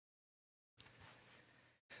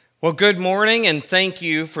Well, good morning, and thank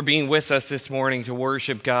you for being with us this morning to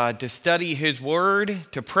worship God, to study His Word,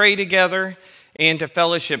 to pray together, and to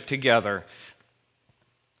fellowship together.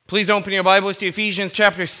 Please open your Bibles to Ephesians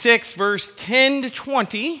chapter 6, verse 10 to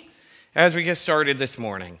 20, as we get started this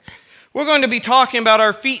morning. We're going to be talking about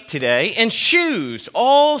our feet today, and shoes,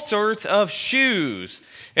 all sorts of shoes,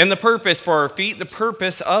 and the purpose for our feet, the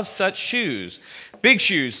purpose of such shoes. Big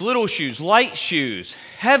shoes, little shoes, light shoes,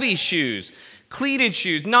 heavy shoes, cleated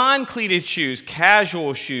shoes, non-cleated shoes,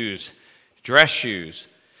 casual shoes, dress shoes,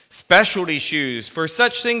 specialty shoes for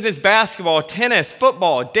such things as basketball, tennis,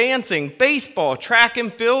 football, dancing, baseball, track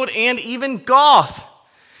and field, and even golf.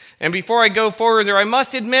 And before I go further, I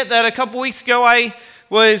must admit that a couple weeks ago I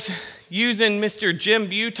was using Mr. Jim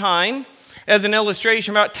Butine as an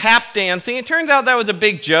illustration about tap dancing. It turns out that was a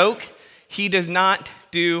big joke. He does not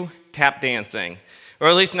do tap dancing, or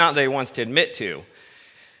at least not that he wants to admit to.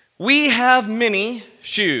 We have many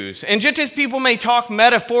shoes, and just as people may talk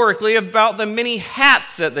metaphorically about the many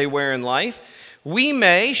hats that they wear in life, we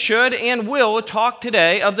may, should, and will talk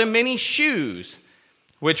today of the many shoes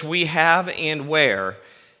which we have and wear,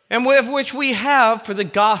 and which we have for the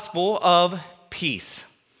gospel of peace.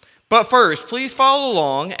 But first, please follow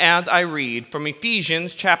along as I read from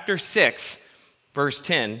Ephesians chapter 6, verse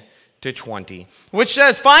 10 to 20, which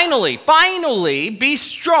says, Finally, be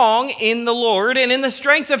strong in the Lord and in the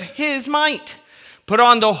strength of His might. Put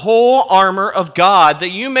on the whole armor of God, that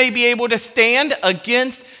you may be able to stand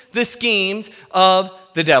against the schemes of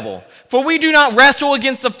the devil. For we do not wrestle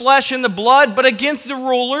against the flesh and the blood, but against the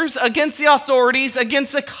rulers, against the authorities,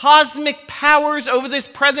 against the cosmic powers over this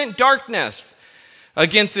present darkness,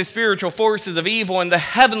 against the spiritual forces of evil in the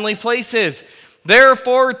heavenly places.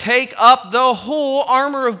 Therefore, take up the whole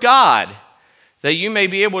armor of God, that you may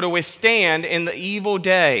be able to withstand in the evil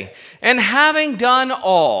day. And having done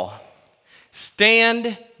all,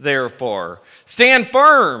 stand therefore. Stand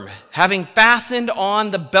firm, having fastened on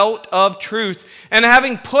the belt of truth, and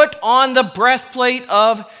having put on the breastplate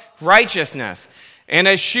of righteousness, and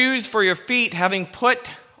as shoes for your feet, having put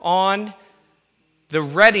on the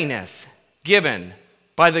readiness given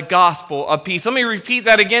by the gospel of peace. Let me repeat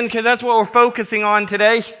that again because that's what we're focusing on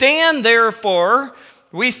today. Stand therefore,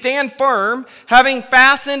 we stand firm, having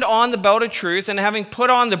fastened on the belt of truth and having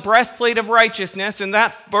put on the breastplate of righteousness, and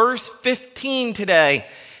that verse 15 today,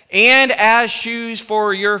 and as shoes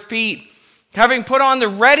for your feet, having put on the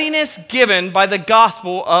readiness given by the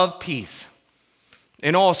gospel of peace.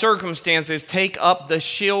 In all circumstances, take up the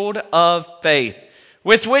shield of faith,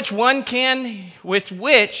 with which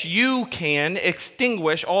you can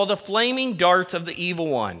extinguish all the flaming darts of the evil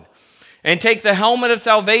one, and take the helmet of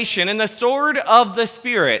salvation and the sword of the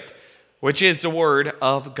Spirit, which is the word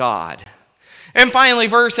of God. And finally,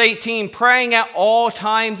 verse 18, praying at all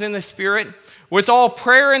times in the Spirit, with all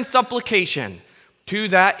prayer and supplication. To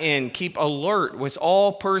that end, keep alert with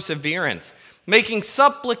all perseverance, making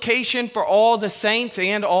supplication for all the saints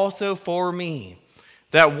and also for me,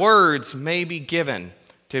 that words may be given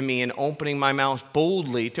to me in opening my mouth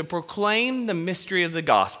boldly to proclaim the mystery of the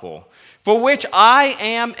gospel, for which I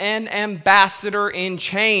am an ambassador in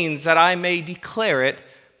chains, that I may declare it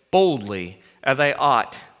boldly as I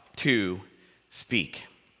ought to speak.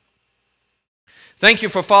 Thank you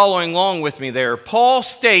for following along with me there. Paul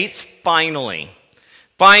states, finally.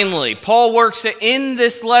 Finally, Paul works to end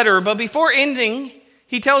this letter, but before ending,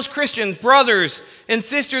 he tells Christians, brothers and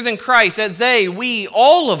sisters in Christ, that we,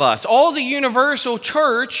 all of us, all the universal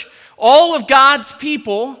church, all of God's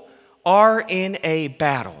people are in a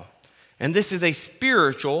battle. And this is a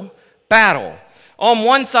spiritual battle. On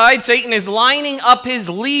one side, Satan is lining up his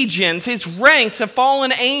legions, his ranks of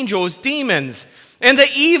fallen angels, demons, and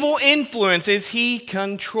the evil influences he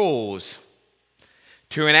controls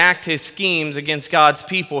to enact his schemes against God's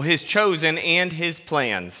people, his chosen, and his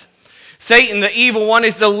plans. Satan, the evil one,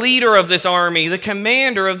 is the leader of this army, the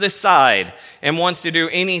commander of this side, and wants to do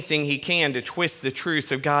anything he can to twist the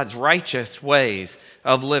truth of God's righteous ways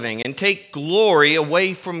of living and take glory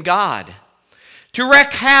away from God, to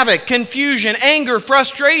wreak havoc, confusion, anger,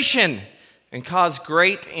 frustration, and cause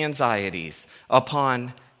great anxieties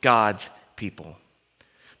upon God's people.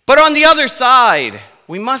 But on the other side,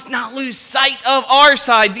 we must not lose sight of our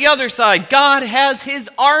side, the other side. God has His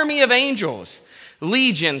army of angels,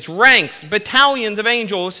 legions, ranks, battalions of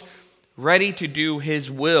angels ready to do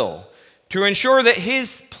His will, to ensure that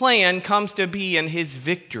His plan comes to be in His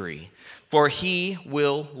victory, for He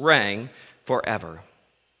will reign forever.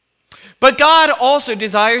 But God also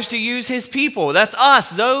desires to use His people, that's us,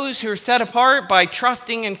 those who are set apart by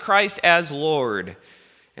trusting in Christ as Lord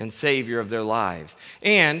and Savior of their lives.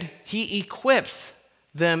 And He equips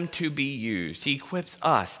them to be used. He equips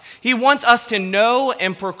us. He wants us to know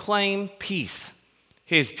and proclaim peace,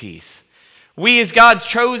 his peace. We as God's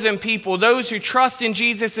chosen people, those who trust in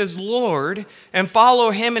Jesus as Lord and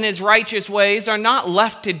follow him in his righteous ways, are not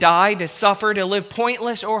left to die, to suffer, to live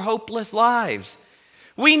pointless or hopeless lives.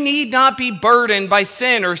 We need not be burdened by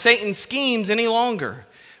sin or Satan's schemes any longer.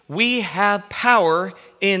 We have power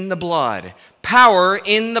in the blood. Power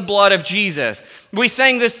in the blood of Jesus. We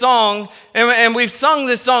sang this song, and we've sung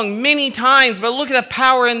this song many times, but look at the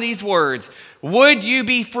power in these words. Would you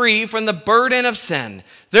be free from the burden of sin?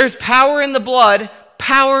 There's power in the blood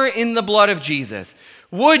of Jesus.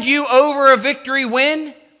 Would you over a victory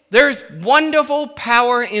win? There's wonderful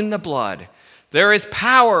power in the blood. There is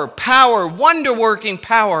power, wonder-working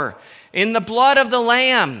power in the blood of the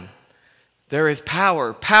Lamb. There is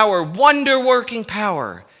power, wonder-working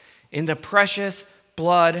power in the precious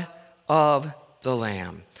blood of the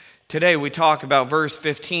Lamb. Today we talk about verse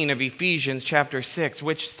 15 of Ephesians chapter 6,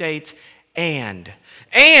 which states, and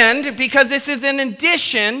because this is in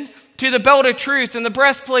addition to the belt of truth and the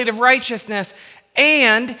breastplate of righteousness,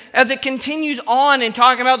 and as it continues on in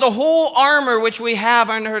talking about the whole armor which we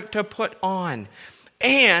have to put on,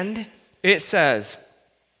 and it says,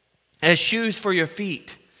 as shoes for your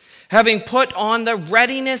feet, having put on the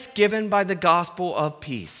readiness given by the gospel of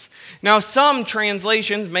peace. Now, some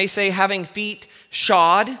translations may say having feet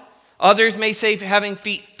shod. Others may say having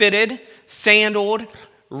feet fitted, sandaled,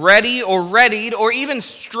 ready or readied, or even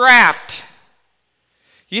strapped.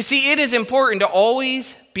 You see, it is important to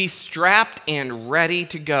always be strapped and ready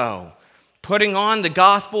to go, putting on the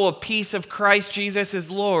gospel of peace of Christ Jesus as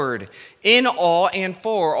Lord in all and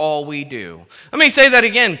for all we do. Let me say that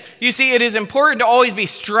again. You see, it is important to always be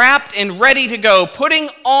strapped and ready to go, putting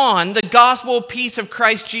on the gospel of peace of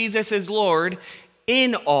Christ Jesus as Lord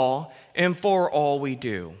in all and for all we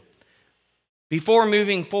do. Before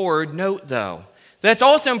moving forward, note though, that's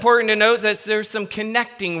also important to note that there's some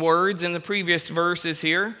connecting words in the previous verses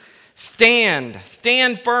here. Stand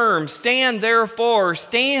firm, stand therefore,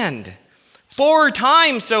 stand. 4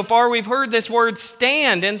 times so far we've heard this word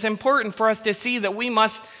stand, and it's important for us to see that we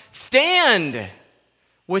must stand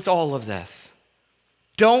with all of this.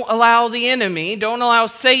 Don't allow the enemy, don't allow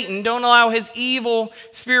Satan, don't allow his evil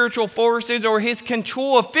spiritual forces or his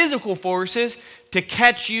control of physical forces to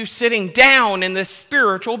catch you sitting down in this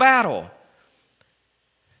spiritual battle.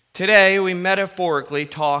 Today we metaphorically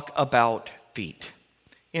talk about feet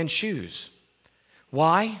and shoes.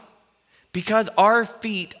 Why? Because our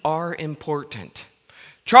feet are important.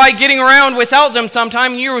 Try getting around without them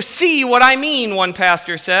sometime, and you'll see what I mean, one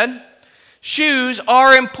pastor said. Shoes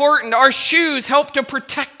are important. Our shoes help to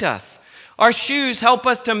protect us. Our shoes help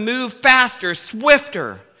us to move faster,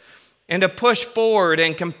 swifter, and to push forward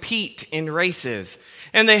and compete in races.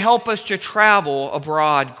 And they help us to travel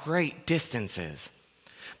abroad great distances.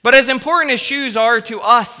 But as important as shoes are to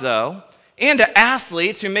us, though, and to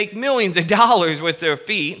athletes who make millions of dollars with their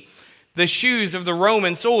feet, the shoes of the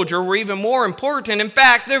Roman soldier were even more important. In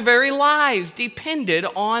fact, their very lives depended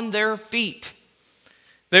on their feet.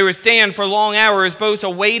 They would stand for long hours, both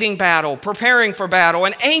awaiting battle, preparing for battle,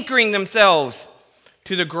 and anchoring themselves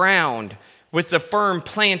to the ground with the firm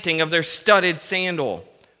planting of their studded sandal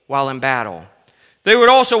while in battle. They would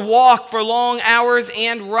also walk for long hours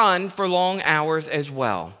and run for long hours as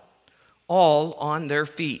well, all on their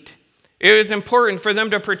feet. It was important for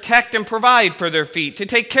them to protect and provide for their feet, to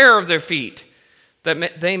take care of their feet,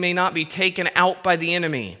 that they may not be taken out by the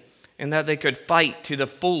enemy, and that they could fight to the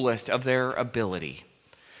fullest of their ability.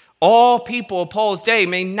 All people of Paul's day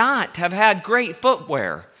may not have had great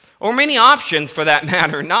footwear, or many options for that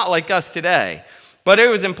matter, not like us today. But it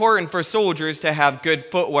was important for soldiers to have good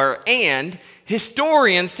footwear, and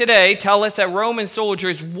historians today tell us that Roman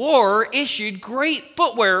soldiers were issued great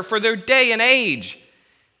footwear for their day and age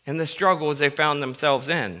and the struggles they found themselves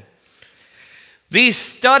in. These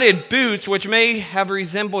studded boots, which may have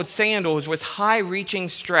resembled sandals with high-reaching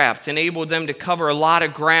straps, enabled them to cover a lot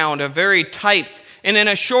of ground of varied types and in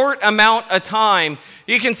a short amount of time.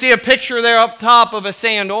 You can see a picture there up top of a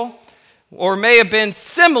sandal, or may have been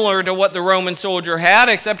similar to what the Roman soldier had,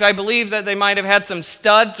 except I believe that they might have had some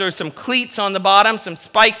studs or some cleats on the bottom, some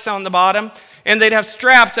spikes on the bottom, and they'd have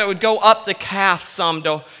straps that would go up the calf some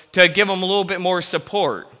to give them a little bit more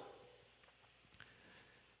support.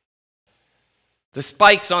 The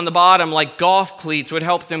spikes on the bottom, like golf cleats, would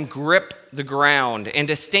help them grip the ground and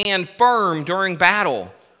to stand firm during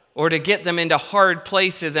battle, or to get them into hard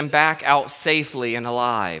places and back out safely and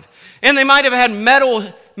alive. And they might have had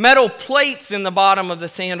metal plates in the bottom of the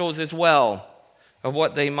sandals as well, of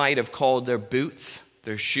what they might have called their boots,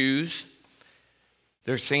 their shoes,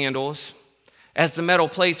 their sandals. as the metal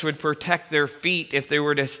plates would protect their feet if they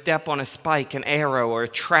were to step on a spike, an arrow, or a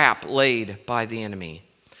trap laid by the enemy.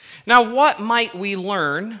 Now, what might we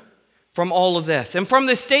learn from all of this? And from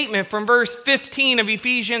this statement from verse 15 of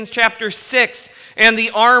Ephesians chapter 6, and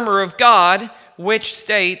the armor of God, which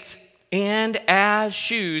states, and as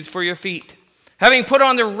shoes for your feet, having put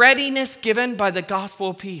on the readiness given by the gospel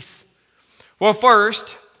of peace. Well,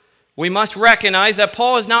 first, we must recognize that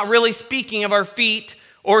Paul is not really speaking of our feet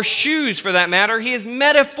or shoes for that matter. He is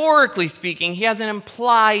metaphorically speaking. He has an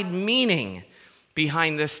implied meaning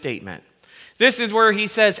behind this statement. This is where he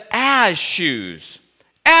says, as shoes.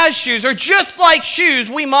 As shoes, or just like shoes,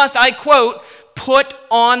 we must, I quote, put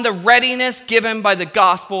on the readiness given by the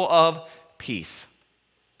gospel of peace.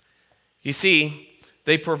 You see,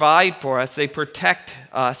 they provide for us, they protect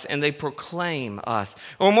us, and they proclaim us.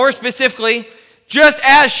 Or more specifically, just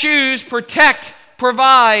as shoes protect,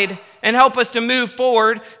 provide, and help us to move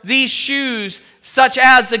forward, these shoes, such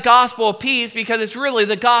as the gospel of peace, because it's really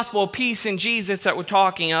the gospel of peace in Jesus that we're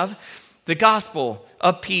talking of, the gospel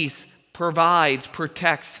of peace provides,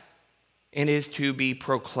 protects, and is to be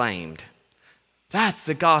proclaimed. That's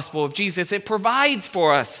the gospel of Jesus. It provides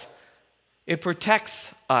for us, it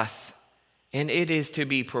protects us, and it is to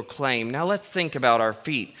be proclaimed. Now let's think about our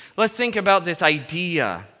feet. Let's think about this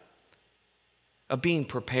idea of being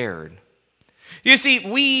prepared. You see,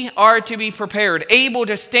 we are to be prepared, able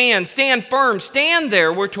to stand firm, stand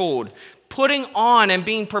there, we're told, putting on and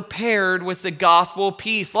being prepared with the gospel of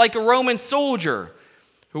peace, like a Roman soldier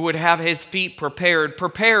who would have his feet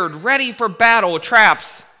prepared, ready for battle,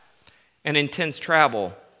 traps, and intense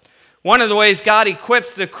travel. One of the ways God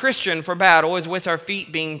equips the Christian for battle is with our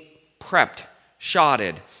feet being prepped,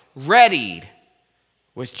 shodded, readied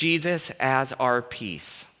with Jesus as our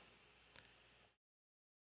peace.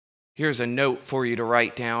 Here's a note for you to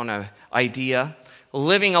write down, an idea.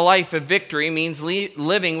 Living a life of victory means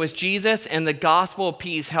living with Jesus and the gospel of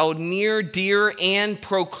peace held near, dear, and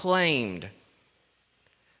proclaimed.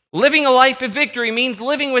 Living a life of victory means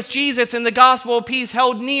living with Jesus and the gospel of peace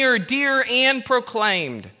held near, dear, and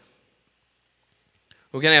proclaimed.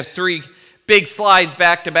 We're going to have 3 big slides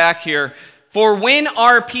back to back here. For when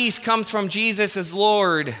our peace comes from Jesus as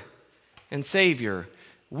Lord and Savior,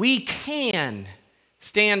 we can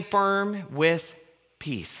stand firm with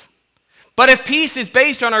peace. But if peace is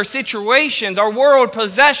based on our situations, our world,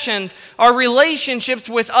 possessions, our relationships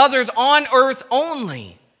with others on earth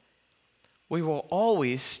only, we will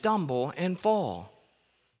always stumble and fall.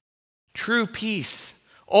 True peace,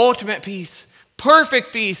 ultimate peace,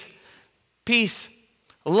 perfect peace,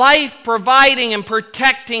 life-providing and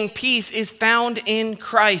protecting peace is found in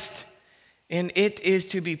Christ, and it is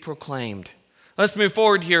to be proclaimed. Let's move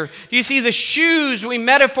forward here. You see, the shoes we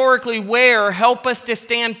metaphorically wear help us to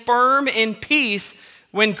stand firm in peace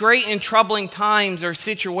when great and troubling times or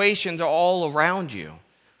situations are all around you.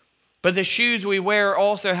 But the shoes we wear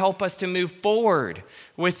also help us to move forward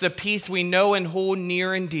with the peace we know and hold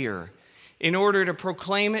near and dear in order to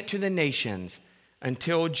proclaim it to the nations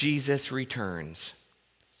until Jesus returns.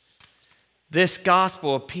 This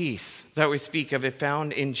gospel of peace that we speak of is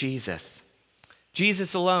found in Jesus.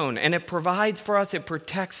 Jesus alone, and it provides for us, it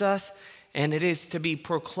protects us, and it is to be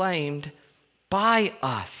proclaimed by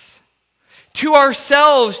us, to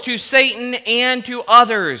ourselves, to Satan, and to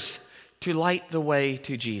others, to light the way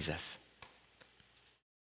to Jesus.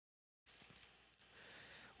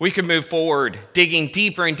 We could move forward, digging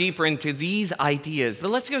deeper and deeper into these ideas,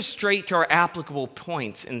 but let's go straight to our applicable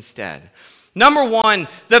points instead. Number 1,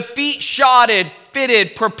 the feet shodded,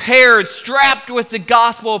 fitted, prepared, strapped with the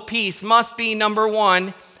gospel of peace must be, number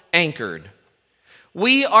 1, anchored.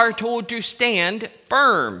 We are told to stand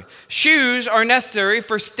firm. Shoes are necessary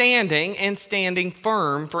for standing and standing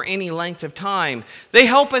firm for any length of time. They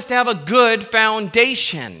help us to have a good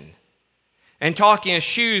foundation. And talking of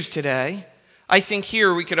shoes today, I think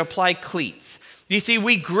here we could apply cleats. You see,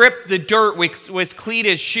 we grip the dirt with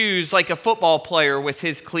cleated shoes like a football player with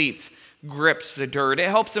his cleats grips the dirt. It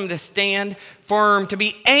helps him to stand firm, to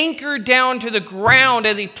be anchored down to the ground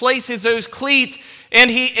as he places those cleats,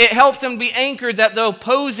 and it helps him be anchored that the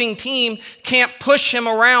opposing team can't push him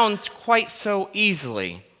around quite so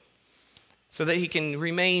easily, so that he can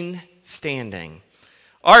remain standing.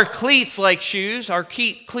 Our cleats, like shoes, our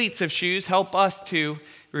cleats of shoes, help us to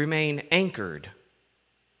remain anchored.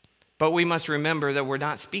 But we must remember that we're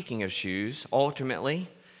not speaking of shoes, ultimately.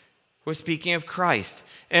 We're speaking of Christ.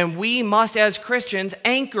 And we must, as Christians,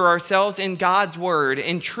 anchor ourselves in God's word,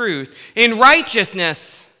 in truth, in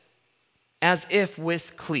righteousness, as if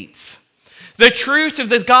with cleats. The truths of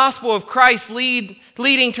the gospel of Christ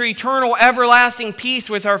leading to eternal, everlasting peace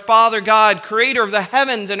with our Father God, creator of the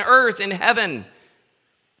heavens and earth and heaven.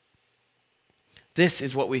 This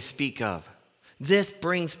is what we speak of. This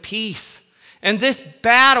brings peace. And this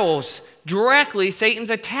battles directly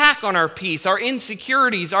Satan's attack on our peace, our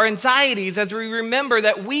insecurities, our anxieties, as we remember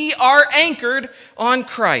that we are anchored on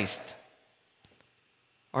Christ.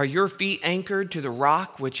 Are your feet anchored to the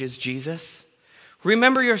rock, which is Jesus?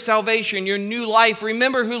 Remember your salvation, your new life.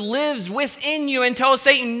 Remember who lives within you and tell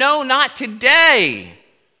Satan, no, not today.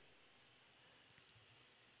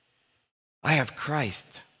 I have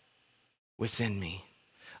Christ within me.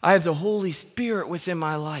 I have the Holy Spirit within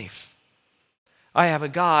my life. I have a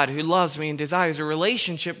God who loves me and desires a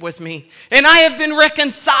relationship with me. And I have been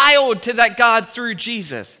reconciled to that God through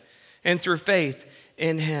Jesus and through faith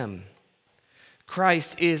in him.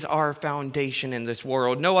 Christ is our foundation in this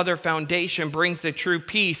world. No other foundation brings the true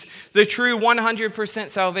peace, the true 100%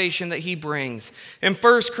 salvation that he brings. In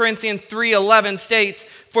 1 Corinthians 3:11 states,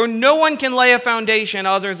 "For no one can lay a foundation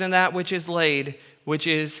other than that which is laid, which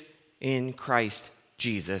is in Christ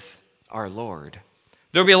Jesus our Lord."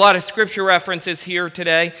 There'll be a lot of scripture references here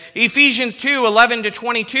today. Ephesians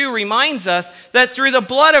 2:11-22 reminds us that through the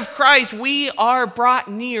blood of Christ we are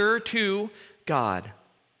brought near to God.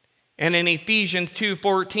 And in Ephesians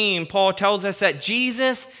 2:14, Paul tells us that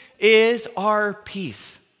Jesus is our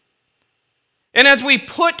peace. And as we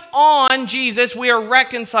put on Jesus, we are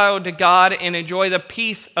reconciled to God and enjoy the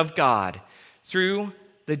peace of God through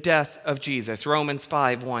the death of Jesus. Romans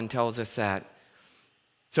 5:1 tells us that.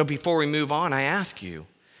 So before we move on, I ask you,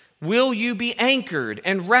 will you be anchored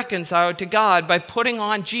and reconciled to God by putting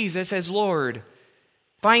on Jesus as Lord,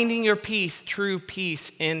 finding your peace, true peace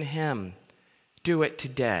in him? Do it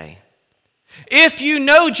today. If you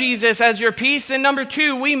know Jesus as your peace, then number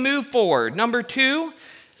 2, we move forward. Number 2,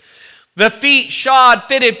 the feet shod,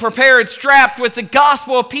 fitted, prepared, strapped with the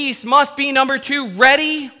gospel of peace must be, number 2,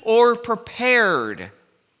 ready or prepared.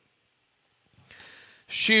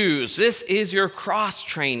 Shoes. This is your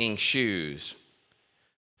cross-training shoes.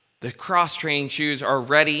 The cross-training shoes are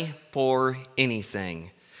ready for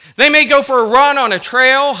anything. They may go for a run on a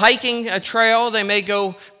trail, hiking a trail. They may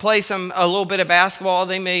go play a little bit of basketball.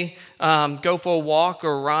 They may go for a walk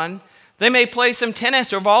or run. They may play some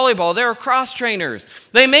tennis or volleyball. They're cross trainers.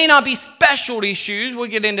 They may not be specialty shoes. We'll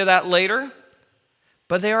get into that later.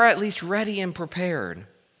 But they are at least ready and prepared.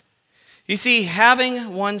 You see,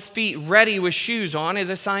 having one's feet ready with shoes on is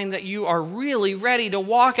a sign that you are really ready to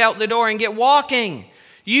walk out the door and get walking.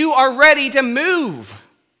 You are ready to move.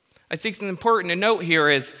 I think it's important to note here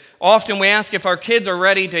is often we ask if our kids are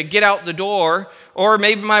ready to get out the door, or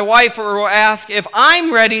maybe my wife will ask if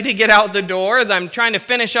I'm ready to get out the door as I'm trying to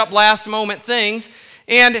finish up last moment things.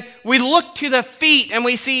 And we look to the feet and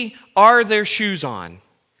we see, are there shoes on?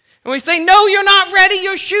 And we say, no, you're not ready.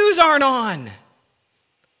 Your shoes aren't on.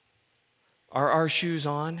 Are our shoes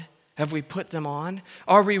on? Have we put them on?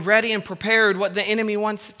 Are we ready and prepared for what the enemy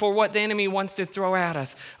wants to throw at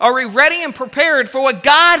us? Are we ready and prepared for what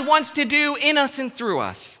God wants to do in us and through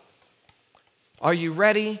us? Are you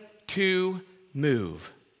ready to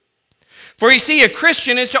move? For you see, a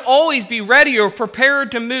Christian is to always be ready or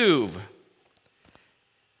prepared to move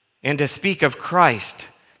and to speak of Christ,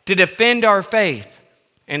 to defend our faith,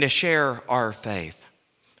 and to share our faith.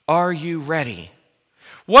 Are you ready?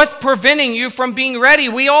 What's preventing you from being ready?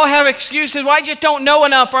 We all have excuses. Well, I just don't know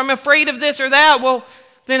enough, or I'm afraid of this or that. Well,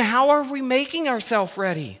 then how are we making ourselves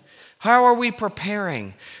ready? How are we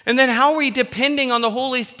preparing? And then how are we depending on the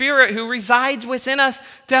Holy Spirit who resides within us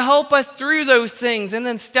to help us through those things and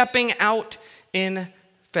then stepping out in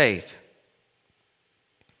faith?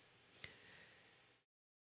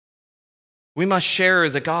 We must share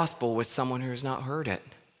the gospel with someone who has not heard it.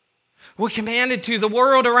 We're commanded to. The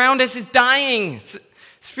world around us is dying.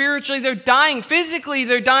 Spiritually, they're dying. Physically,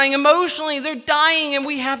 they're dying. Emotionally, they're dying, and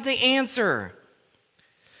we have the answer.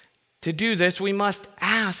 To do this, we must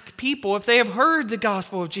ask people if they have heard the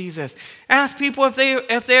gospel of Jesus. Ask people if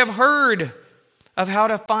they have heard of how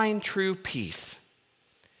to find true peace.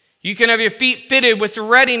 You can have your feet fitted with the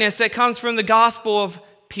readiness that comes from the gospel of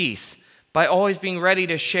peace by always being ready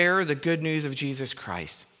to share the good news of Jesus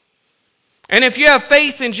Christ. And if you have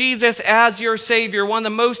faith in Jesus as your Savior, one of the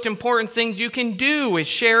most important things you can do is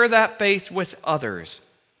share that faith with others.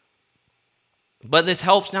 But this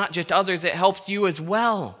helps not just others, it helps you as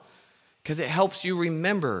well, because it helps you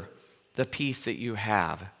remember the peace that you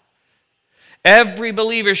have. Every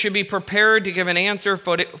believer should be prepared to give an answer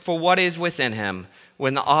for what is within him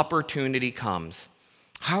when the opportunity comes.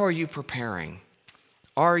 How are you preparing?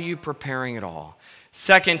 Are you preparing at all?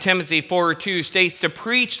 2 Timothy 4:2 states to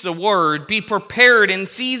preach the word, be prepared in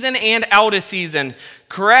season and out of season,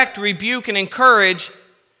 correct, rebuke, and encourage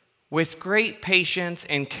with great patience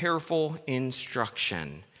and careful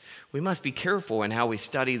instruction. We must be careful in how we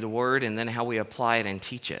study the word and then how we apply it and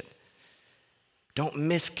teach it. Don't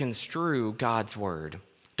misconstrue God's word.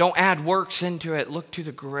 Don't add works into it. Look to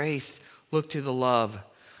the grace. Look to the love.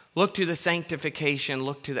 Look to the sanctification.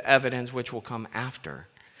 Look to the evidence which will come after.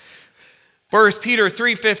 1 Peter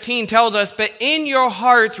 3:15 tells us, but in your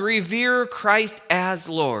hearts revere Christ as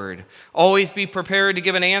Lord. Always be prepared to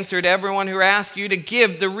give an answer to everyone who asks you to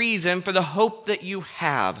give the reason for the hope that you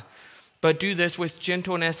have. But do this with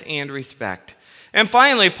gentleness and respect. And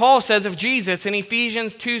finally, Paul says of Jesus in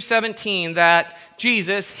Ephesians 2:17 that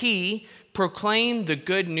Jesus, he proclaimed the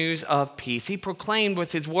good news of peace. He proclaimed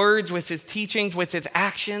with his words, with his teachings, with his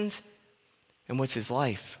actions, and with his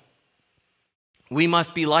life. We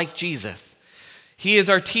must be like Jesus. He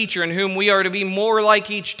is our teacher in whom we are to be more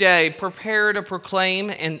like each day, prepare to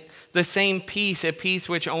proclaim and the same peace, a peace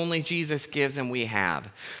which only Jesus gives and we have.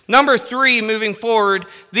 Number 3, moving forward,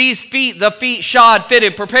 these feet, the feet shod,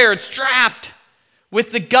 fitted, prepared, strapped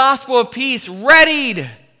with the gospel of peace, readied,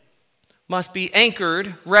 must be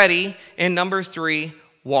anchored, ready, and number 3,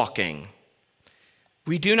 walking.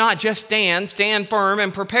 We do not just stand firm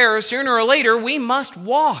and prepare. Sooner or later, we must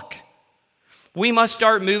walk. We must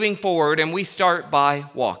start moving forward, and we start by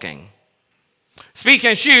walking.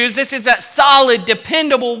 Speaking of shoes, this is that solid,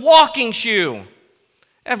 dependable walking shoe.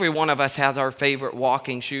 Every one of us has our favorite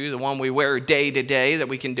walking shoe, the one we wear day to day that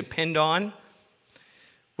we can depend on.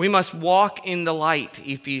 We must walk in the light,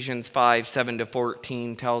 Ephesians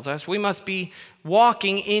 5:7-14 tells us. We must be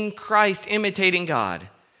walking in Christ, imitating God.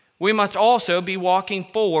 We must also be walking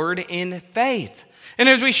forward in faith. And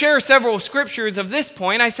as we share several scriptures of this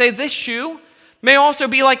point, I say this shoe may also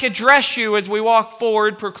be like a dress shoe as we walk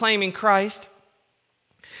forward proclaiming Christ.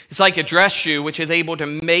 It's like a dress shoe which is able to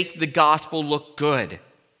make the gospel look good.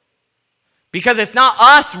 Because it's not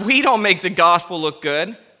us, we don't make the gospel look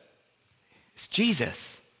good. It's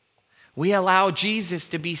Jesus. We allow Jesus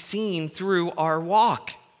to be seen through our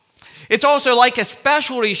walk. It's also like a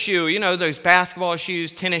specialty shoe, you know, those basketball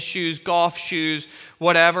shoes, tennis shoes, golf shoes,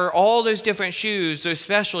 whatever, all those different shoes, those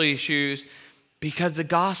specialty shoes, because the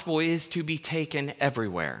gospel is to be taken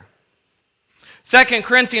everywhere. 2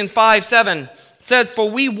 Corinthians 5:7 says, for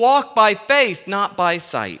we walk by faith, not by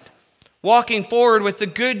sight. Walking forward with the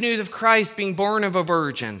good news of Christ being born of a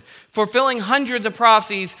virgin, fulfilling hundreds of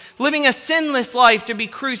prophecies, living a sinless life to be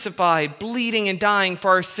crucified, bleeding and dying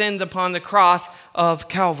for our sins upon the cross of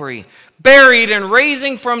Calvary, buried and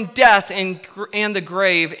raising from death and the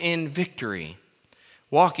grave in victory.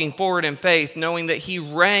 Walking forward in faith, knowing that he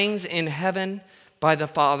reigns in heaven by the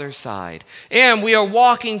Father's side. And we are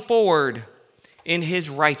walking forward in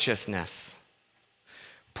his righteousness.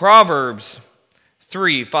 Proverbs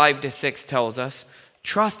 3:5-6 tells us,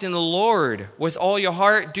 trust in the Lord with all your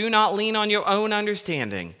heart. Do not lean on your own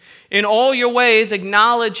understanding. In all your ways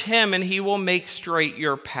acknowledge him, and he will make straight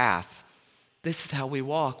your paths. This is how we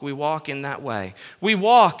walk. We walk in that way. We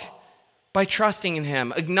walk by trusting in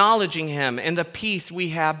him, acknowledging him, and the peace we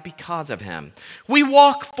have because of him. We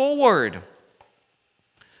walk forward.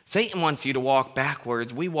 Satan wants you to walk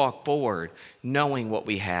backwards. We walk forward knowing what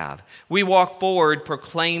we have. We walk forward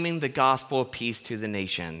proclaiming the gospel of peace to the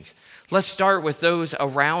nations. Let's start with those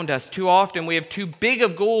around us. Too often we have too big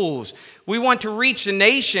of goals. We want to reach the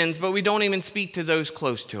nations, but we don't even speak to those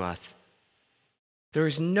close to us. There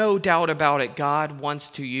is no doubt about it. God wants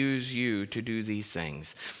to use you to do these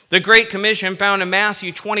things. The Great Commission found in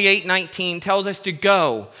Matthew 28:19 tells us to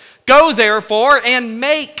go. Go therefore and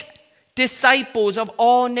make disciples of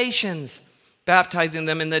all nations, baptizing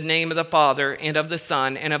them in the name of the Father and of the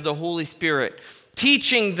Son and of the Holy Spirit,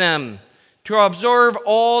 teaching them to observe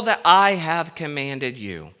all that I have commanded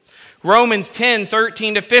you. Romans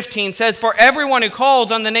 10:13-15 says, for everyone who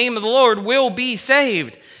calls on the name of the Lord will be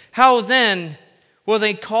saved. How then will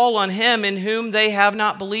they call on him in whom they have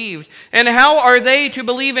not believed? And how are they to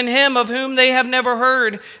believe in him of whom they have never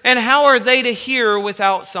heard? And how are they to hear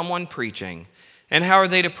without someone preaching? And how are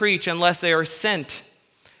they to preach unless they are sent?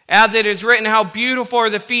 As it is written, how beautiful are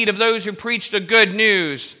the feet of those who preach the good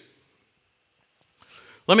news.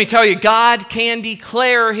 Let me tell you, God can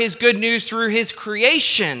declare his good news through his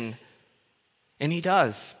creation. And he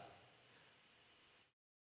does.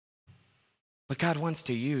 But God wants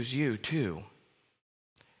to use you too.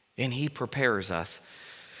 And he prepares us.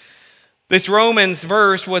 This Romans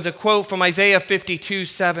verse was a quote from Isaiah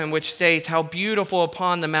 52:7, which states, "How beautiful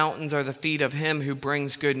upon the mountains are the feet of him who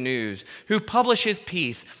brings good news, who publishes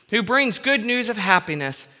peace, who brings good news of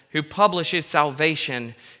happiness, who publishes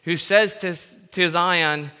salvation, who says to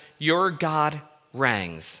Zion, your God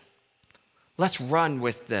reigns." Let's run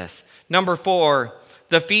with this. Number 4,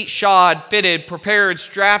 the feet shod, fitted, prepared,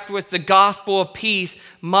 strapped with the gospel of peace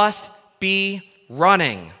must be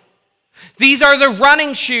running. These are the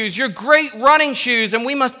running shoes, your great running shoes, and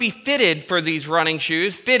we must be fitted for these running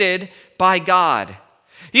shoes, fitted by God.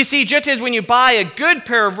 You see, just as when you buy a good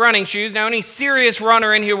pair of running shoes, now any serious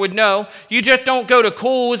runner in here would know, you just don't go to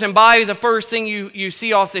Kohl's and buy the first thing you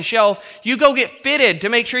see off the shelf. You go get fitted to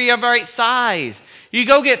make sure you have the right size. You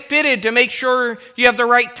go get fitted to make sure you have the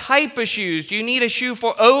right type of shoes. Do you need a shoe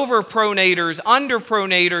for overpronators,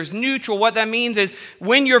 underpronators, neutral? What that means is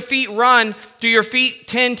when your feet run, do your feet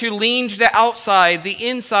tend to lean to the outside, the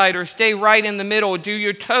inside, or stay right in the middle? Do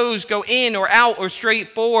your toes go in or out or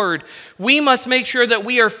straight forward? We must make sure that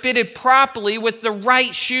we are fitted properly with the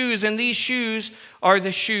right shoes, and these shoes are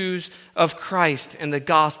the shoes of Christ and the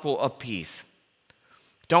gospel of peace.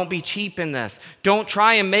 Don't be cheap in this. Don't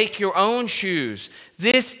try and make your own shoes.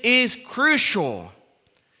 This is crucial,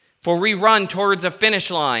 for we run towards a finish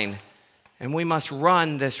line, and we must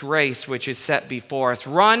run this race which is set before us.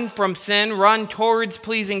 Run from sin, run towards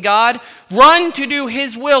pleasing God, run to do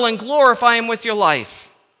his will and glorify him with your life.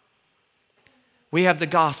 We have the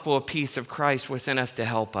gospel of peace of Christ within us to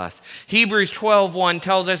help us. Hebrews 12:1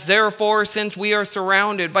 tells us, "Therefore, since we are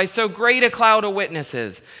surrounded by so great a cloud of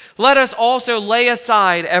witnesses, let us also lay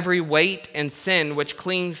aside every weight and sin which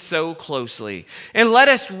clings so closely, and let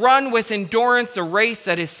us run with endurance the race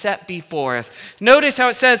that is set before us." Notice how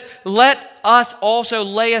it says, let us also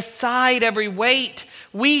lay aside every weight.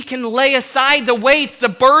 We can lay aside the weights, the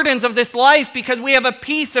burdens of this life, because we have a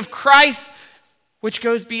peace of Christ which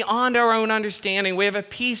goes beyond our own understanding. We have a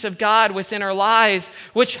peace of God within our lives,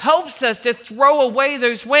 which helps us to throw away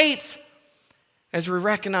those weights as we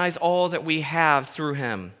recognize all that we have through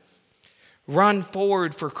him. Run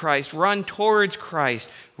forward for Christ. Run towards Christ.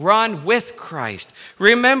 Run with Christ.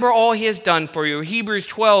 Remember all he has done for you. Hebrews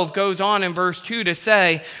 12 goes on in verse 2 to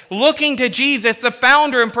say, "Looking to Jesus, the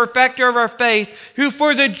founder and perfecter of our faith, who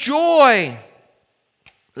for the joy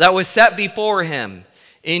that was set before him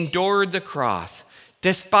endured the cross,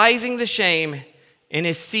 despising the shame, and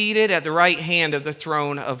is seated at the right hand of the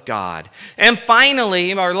throne of God." And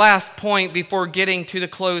finally, our last point before getting to the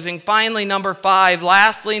closing, finally, number 5,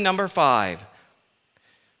 lastly, number 5.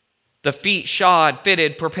 The feet shod,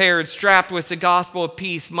 fitted, prepared, strapped with the gospel of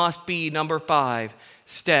peace must be, number 5,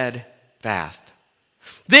 steadfast.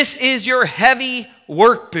 This is your heavy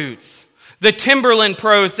work boots. The Timberland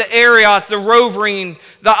Pros, the Ariats, the Roverine,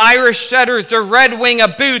 the Irish Setters, the Red Wing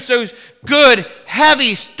of boots, those good,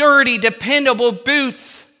 heavy, sturdy, dependable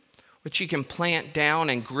boots, which you can plant down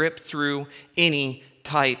and grip through any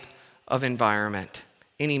type of environment.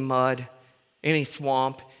 Any mud, any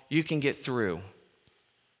swamp, you can get through.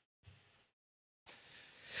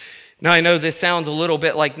 Now, I know this sounds a little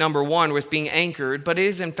bit like number 1 with being anchored, but it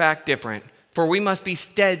is in fact different. For we must be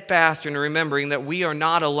steadfast in remembering that we are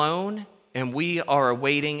not alone, and we are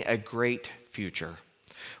awaiting a great future.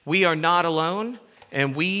 We are not alone,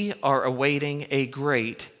 and we are awaiting a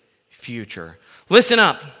great future. Listen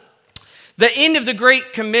up. The end of the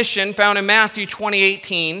Great Commission found in Matthew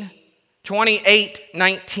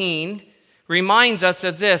 28:19 reminds us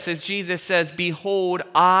of this as Jesus says, "Behold,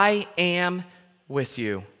 I am with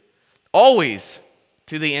you, always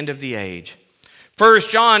to the end of the age." 1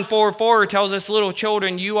 John 4:4 tells us, "Little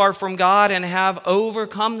children, you are from God and have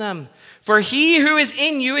overcome them. For he who is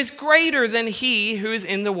in you is greater than he who is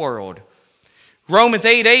in the world." Romans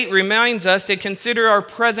 8:8 reminds us to consider our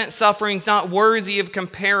present sufferings not worthy of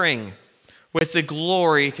comparing with the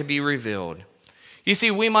glory to be revealed. You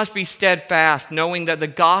see, we must be steadfast, knowing that the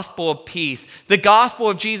gospel of peace, the gospel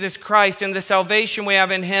of Jesus Christ and the salvation we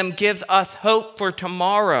have in him gives us hope for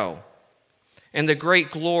tomorrow and the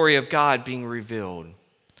great glory of God being revealed.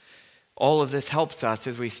 All of this helps us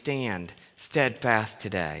as we stand steadfast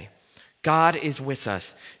today. God is with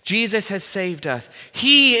us. Jesus has saved us.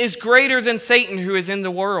 He is greater than Satan who is in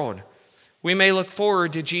the world. We may look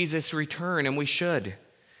forward to Jesus' return, and we should.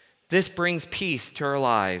 This brings peace to our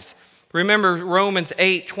lives. Remember Romans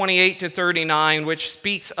 8:28-39, which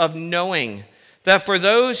speaks of knowing that for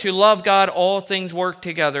those who love God, all things work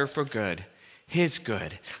together for good. His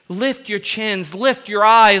good. Lift your chins, lift your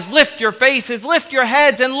eyes, lift your faces, lift your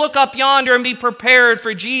heads, and look up yonder and be prepared,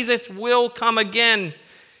 for Jesus will come again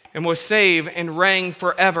and will save and reign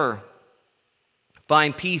forever.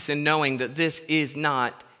 Find peace in knowing that this is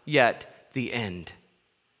not yet the end.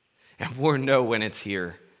 And we'll know when it's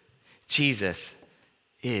here. Jesus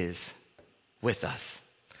is with us.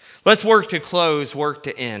 Let's work to close, work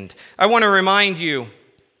to end. I want to remind you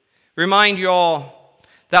all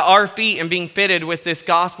that our feet and being fitted with this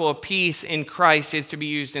gospel of peace in Christ is to be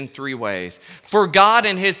used in three ways. For God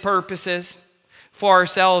and his purposes, for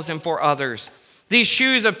ourselves and for others. These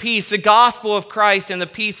shoes of peace, the gospel of Christ and the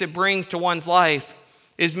peace it brings to one's life,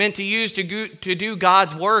 is meant to use to do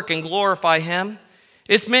God's work and glorify him.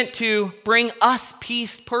 It's meant to bring us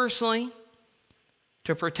peace personally,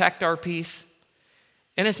 to protect our peace.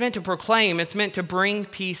 And it's meant to proclaim, it's meant to bring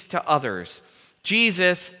peace to others.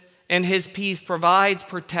 Jesus and his peace provides,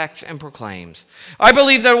 protects, and proclaims. I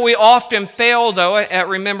believe that we often fail, though, at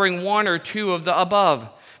remembering one or two of the above.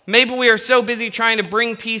 Maybe we are so busy trying to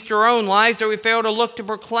bring peace to our own lives that we fail to look to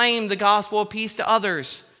proclaim the gospel of peace to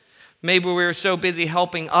others. Maybe we are so busy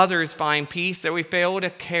helping others find peace that we fail to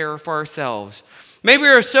care for ourselves. Maybe we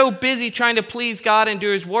are so busy trying to please God and do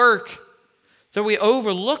his work that we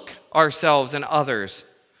overlook ourselves and others.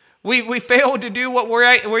 We fail to do what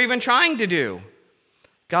we're even trying to do.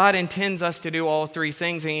 God intends us to do all three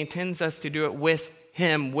things, and he intends us to do it with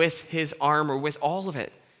him, with his armor, with all of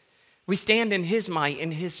it. We stand in his might,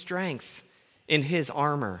 in his strength, in his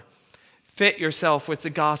armor. Fit yourself with the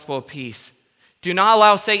gospel of peace. Do not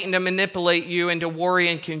allow Satan to manipulate you into worry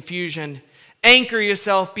and confusion. Anchor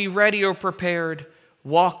yourself, be ready or prepared.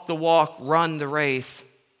 Walk the walk, run the race.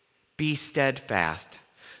 Be steadfast.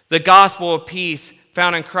 The gospel of peace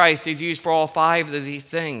found in Christ is used for all five of these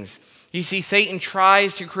things. You see, Satan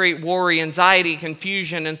tries to create worry, anxiety,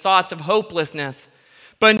 confusion, and thoughts of hopelessness.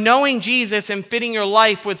 But knowing Jesus and fitting your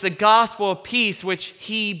life with the gospel of peace which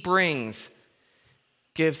he brings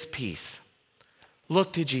gives peace.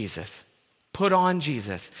 Look to Jesus. Put on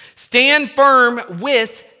Jesus. Stand firm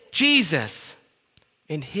with Jesus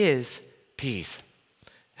in his peace.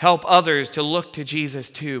 Help others to look to Jesus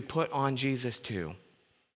too. Put on Jesus too.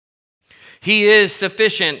 He is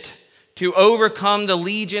sufficient to overcome the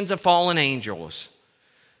legions of fallen angels.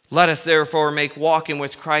 Let us therefore make walking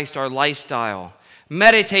with Christ our lifestyle.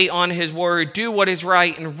 Meditate on his word, do what is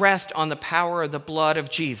right, and rest on the power of the blood of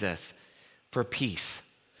Jesus for peace.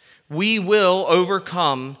 We will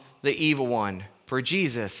overcome the evil one, for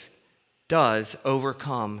Jesus does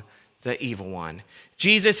overcome the evil one.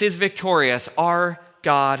 Jesus is victorious. Our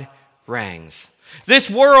God reigns. This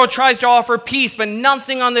world tries to offer peace, but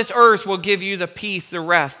nothing on this earth will give you the peace, the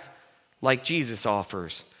rest, like Jesus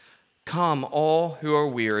offers. Come, all who are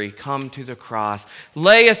weary, come to the cross.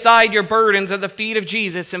 Lay aside your burdens at the feet of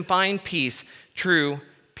Jesus and find peace, true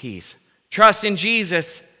peace. Trust in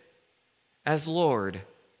Jesus as Lord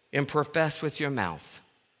and profess with your mouth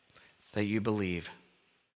that you believe.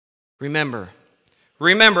 Remember,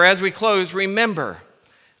 as we close, remember,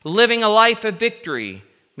 living a life of victory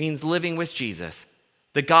means living with Jesus.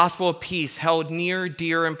 The gospel of peace held near,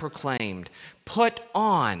 dear, and proclaimed. Put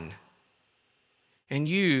on and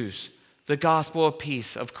use the gospel of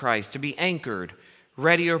peace of Christ to be anchored,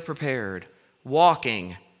 ready or prepared,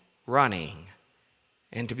 walking, running,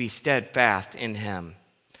 and to be steadfast in him.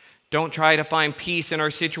 Don't try to find peace in our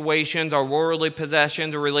situations, our worldly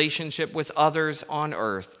possessions, or relationship with others on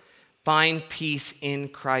earth. Find peace in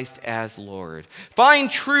Christ as Lord. Find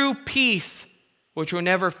true peace, which will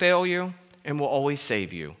never fail you and will always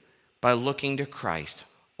save you, by looking to Christ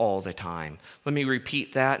all the time. Let me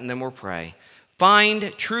repeat that and then we'll pray.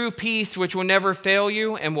 Find true peace which will never fail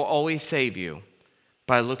you and will always save you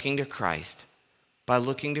by looking to Christ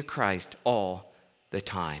all the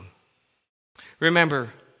time. Remember,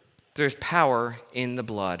 there's power in the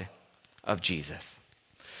blood of Jesus.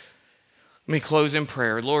 Let me close in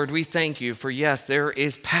prayer. Lord, we thank you for, yes, there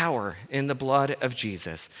is power in the blood of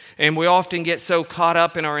Jesus. And we often get so caught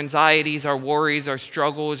up in our anxieties, our worries, our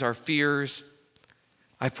struggles, our fears.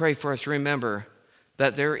 I pray for us, remember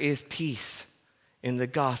that there is peace in the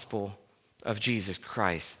gospel of Jesus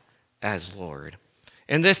Christ as Lord.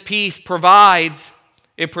 And this peace provides,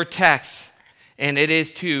 it protects, and it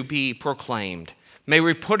is to be proclaimed. May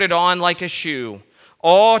we put it on like a shoe,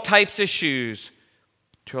 all types of shoes,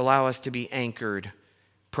 to allow us to be anchored,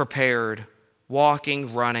 prepared,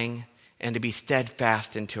 walking, running, and to be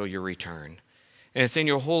steadfast until your return. And it's in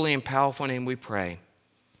your holy and powerful name we pray.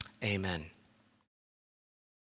 Amen.